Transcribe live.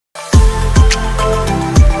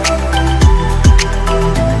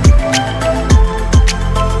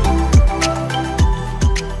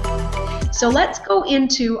So let's go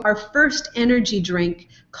into our first energy drink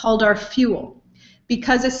called our Fuel,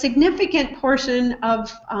 because a significant portion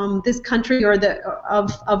of this country or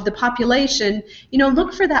of the population,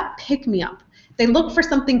 look for that pick-me-up. They look for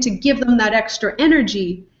something to give them that extra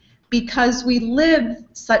energy because we live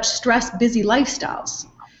such stress, busy lifestyles.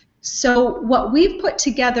 So what we've put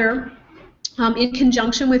together in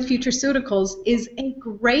conjunction with Futureceuticals is a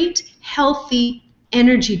great, healthy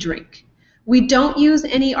energy drink. We don't use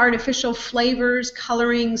any artificial flavors,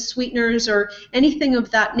 colorings, sweeteners, or anything of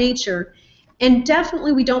that nature. And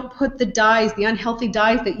definitely we don't put the dyes, the unhealthy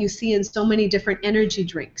dyes that you see in so many different energy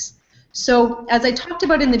drinks. So as I talked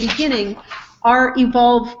about in the beginning, our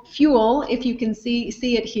Evolv Fuel, if you can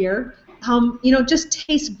see it here, just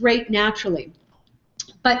tastes great naturally.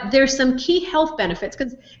 But there's some key health benefits,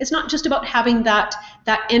 because it's not just about having that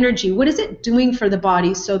energy. What is it doing for the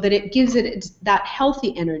body so that it gives it that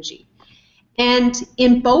healthy energy? And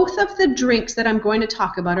in both of the drinks that I'm going to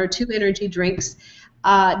talk about, our two energy drinks,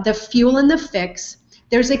 the Fuel and the Fix,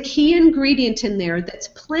 there's a key ingredient in there that's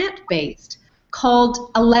plant-based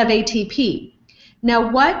called ElevATP.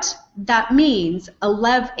 Now what that means,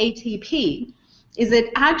 ElevATP, is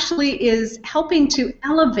it actually is helping to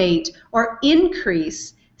elevate or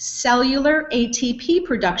increase cellular ATP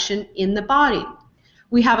production in the body.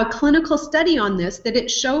 We have a clinical study on this that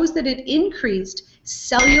it shows that it increased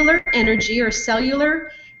cellular energy or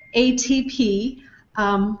cellular ATP,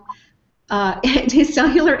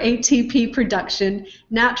 cellular ATP production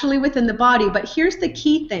naturally within the body. But here's the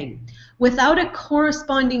key thing: without a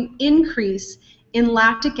corresponding increase in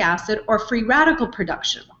lactic acid or free radical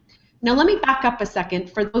production. Now let me back up a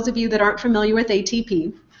second for those of you that aren't familiar with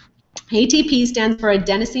ATP. ATP stands for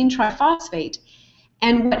Adenosine Triphosphate,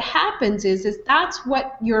 and what happens is that's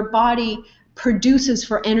what your body produces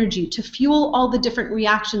for energy, to fuel all the different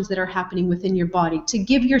reactions that are happening within your body, to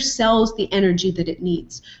give your cells the energy that it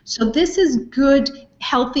needs. So this is good,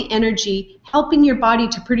 healthy energy, helping your body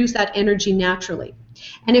to produce that energy naturally.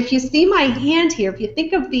 And if you see my hand here, if you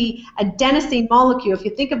think of the adenosine molecule, if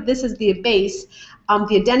you think of this as the base,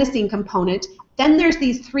 the adenosine component, then there's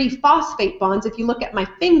these three phosphate bonds, if you look at my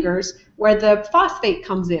fingers, where the phosphate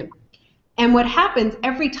comes in. And what happens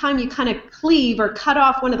every time you kind of cleave or cut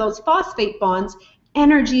off one of those phosphate bonds,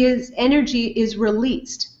 energy is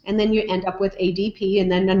released. And then you end up with ADP and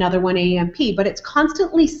then another one AMP. But it's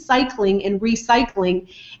constantly cycling and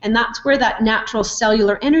recycling, and that's where that natural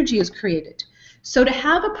cellular energy is created. So to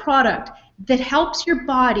have a product that helps your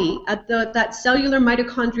body at that cellular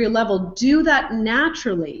mitochondrial level do that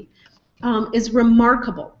naturally is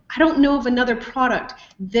remarkable. I don't know of another product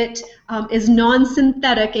that is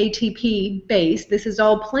non-synthetic ATP based, this is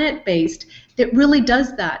all plant based, that really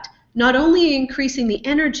does that. Not only increasing the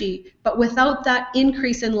energy, but without that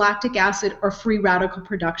increase in lactic acid or free radical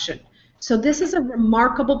production. So this is a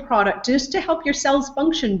remarkable product just to help your cells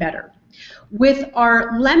function better. With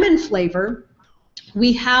our lemon flavor,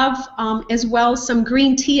 we have as well some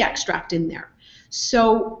green tea extract in there.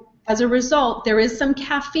 So as a result, there is some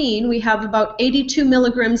caffeine. We have about 82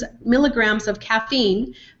 milligrams of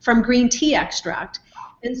caffeine from green tea extract.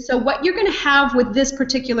 And so what you're going to have with this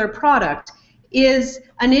particular product is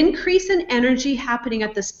an increase in energy happening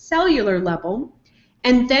at the cellular level,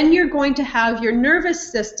 and then you're going to have your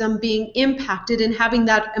nervous system being impacted and having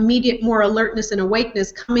that immediate more alertness and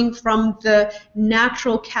awakeness coming from the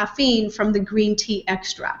natural caffeine from the green tea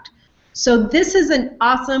extract. So this is an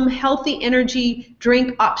awesome, healthy energy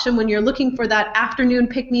drink option when you're looking for that afternoon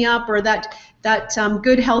pick-me-up or that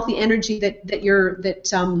good, healthy energy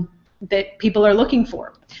that people are looking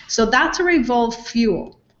for. So that's our Evolv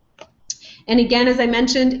Fuel. And again, as I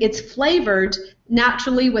mentioned, it's flavored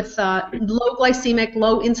naturally with low glycemic,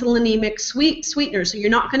 low insulinemic sweeteners, so you're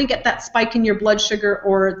not going to get that spike in your blood sugar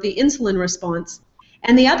or the insulin response.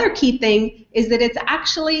 And the other key thing is that it's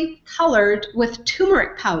actually colored with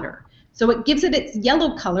turmeric powder. So it gives it its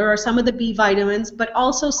yellow color, or some of the B vitamins, but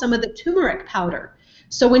also some of the turmeric powder.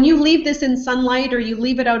 So when you leave this in sunlight or you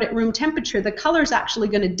leave it out at room temperature, the color is actually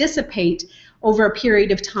going to dissipate over a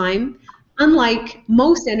period of time. Unlike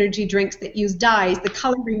most energy drinks that use dyes, the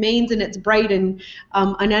color remains and it's bright and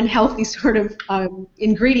an unhealthy sort of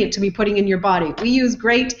ingredient to be putting in your body. We use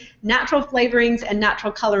great natural flavorings and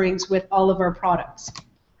natural colorings with all of our products.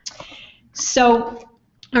 So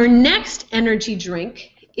our next energy drink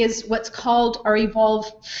is what's called our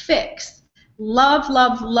Evolv Fix. Love,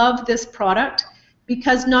 love, love this product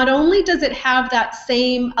because not only does it have that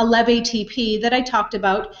same ElevATP that I talked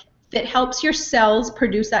about that helps your cells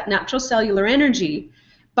produce that natural cellular energy,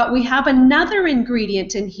 but we have another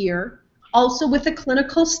ingredient in here, also with a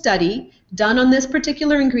clinical study done on this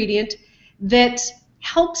particular ingredient, that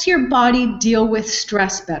helps your body deal with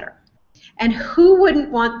stress better. And who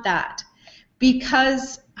wouldn't want that?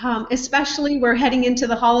 Because especially we're heading into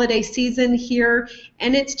the holiday season here,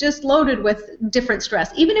 and it's just loaded with different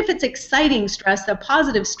stress. Even if it's exciting stress, the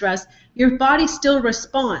positive stress, your body still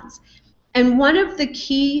responds. And one of the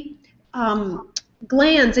key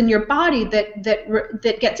glands in your body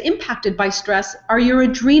that gets impacted by stress are your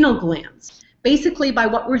adrenal glands. Basically, by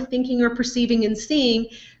what we're thinking or perceiving and seeing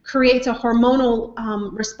creates a hormonal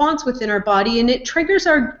response within our body, and it triggers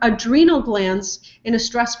our adrenal glands in a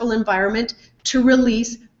stressful environment to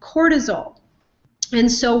release cortisol.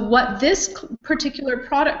 And so what this particular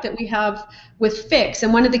product that we have with Fix,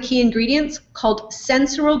 and one of the key ingredients called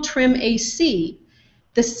Sensoral Trim AC,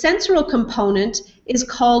 the sensoral component is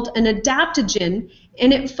called an adaptogen,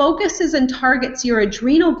 and it focuses and targets your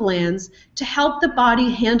adrenal glands to help the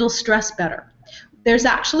body handle stress better. There's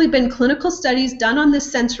actually been clinical studies done on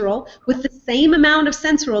this Sensoral with the same amount of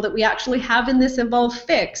Sensoral that we actually have in this Evolv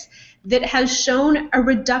Fix that has shown a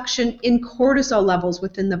reduction in cortisol levels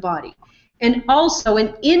within the body, and also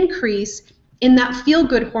an increase in that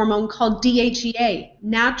feel-good hormone called DHEA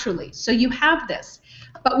naturally. So you have this.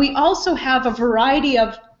 But we also have a variety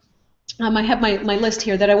of, I have my list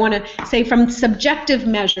here that I want to say from subjective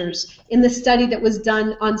measures in the study that was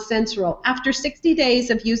done on Sensoral. After 60 days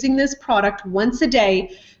of using this product once a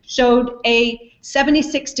day, showed a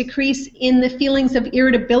 76% decrease in the feelings of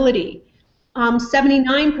irritability,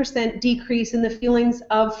 79% decrease in the feelings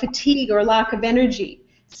of fatigue or lack of energy,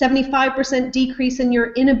 75% decrease in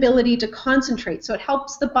your inability to concentrate. So it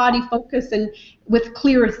helps the body focus and with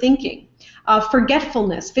clearer thinking.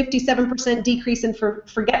 Forgetfulness, 57% decrease in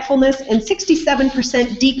forgetfulness, and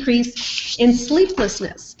 67% decrease in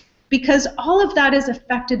sleeplessness, because all of that is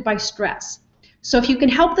affected by stress. So if you can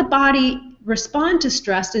help the body respond to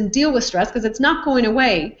stress and deal with stress, because it's not going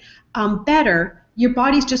away, better, your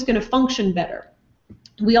body's just going to function better.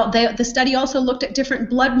 The study also looked at different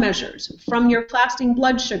blood measures, from your fasting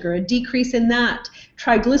blood sugar, a decrease in that,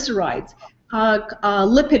 triglycerides,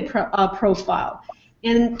 lipid profile.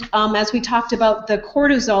 And as we talked about the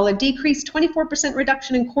cortisol, a decreased 24%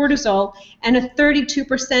 reduction in cortisol and a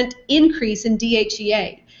 32% increase in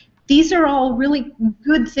DHEA. These are all really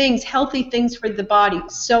good things, healthy things for the body.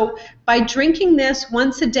 So by drinking this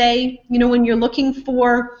once a day, you know, when you're looking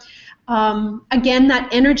for, again, that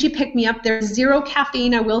energy pick-me-up, there's zero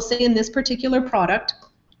caffeine, I will say, in this particular product.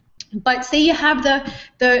 But say you have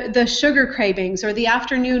the sugar cravings or the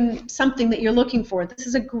afternoon something that you're looking for, this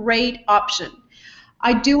is a great option.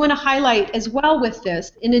 I do want to highlight as well with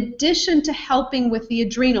this, in addition to helping with the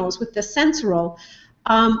adrenals, with the Sensoral,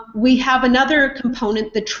 we have another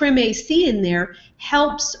component, the Trim AC in there,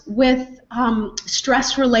 helps with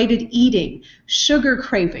stress-related eating, sugar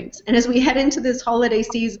cravings. And as we head into this holiday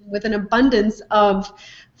season with an abundance of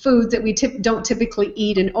foods that we don't typically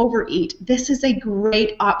eat and overeat, this is a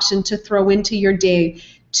great option to throw into your day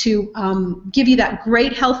to give you that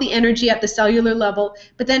great healthy energy at the cellular level,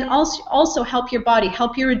 but then also help your body,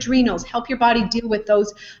 help your adrenals, help your body deal with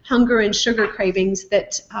those hunger and sugar cravings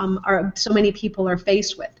that so many people are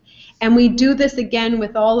faced with. And we do this again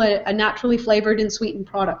with all a naturally flavored and sweetened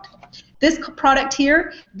product. This product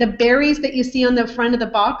here, the berries that you see on the front of the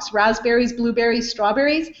box, raspberries, blueberries,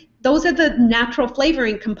 strawberries, those are the natural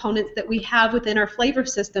flavoring components that we have within our flavor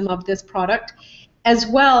system of this product. As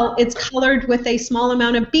well, it's colored with a small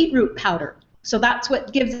amount of beetroot powder. So that's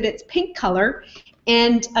what gives it its pink color.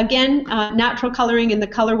 And again, natural coloring, and the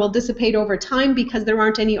color will dissipate over time because there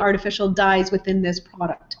aren't any artificial dyes within this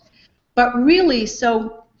product. But really,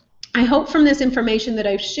 so I hope from this information that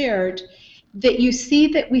I've shared that you see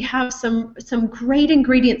that we have some great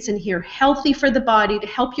ingredients in here, healthy for the body, to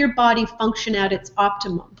help your body function at its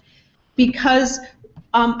optimum. Because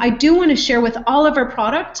I do want to share with all of our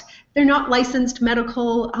product, they're not licensed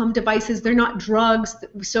medical devices, they're not drugs,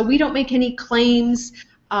 so we don't make any claims.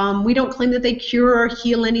 We don't claim that they cure or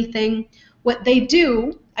heal anything. What they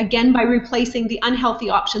do, again, by replacing the unhealthy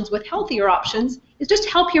options with healthier options, is just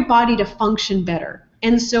help your body to function better.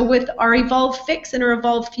 And so with our Evolv Fix and our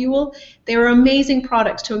Evolv Fuel, they are amazing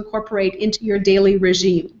products to incorporate into your daily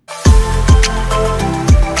regime.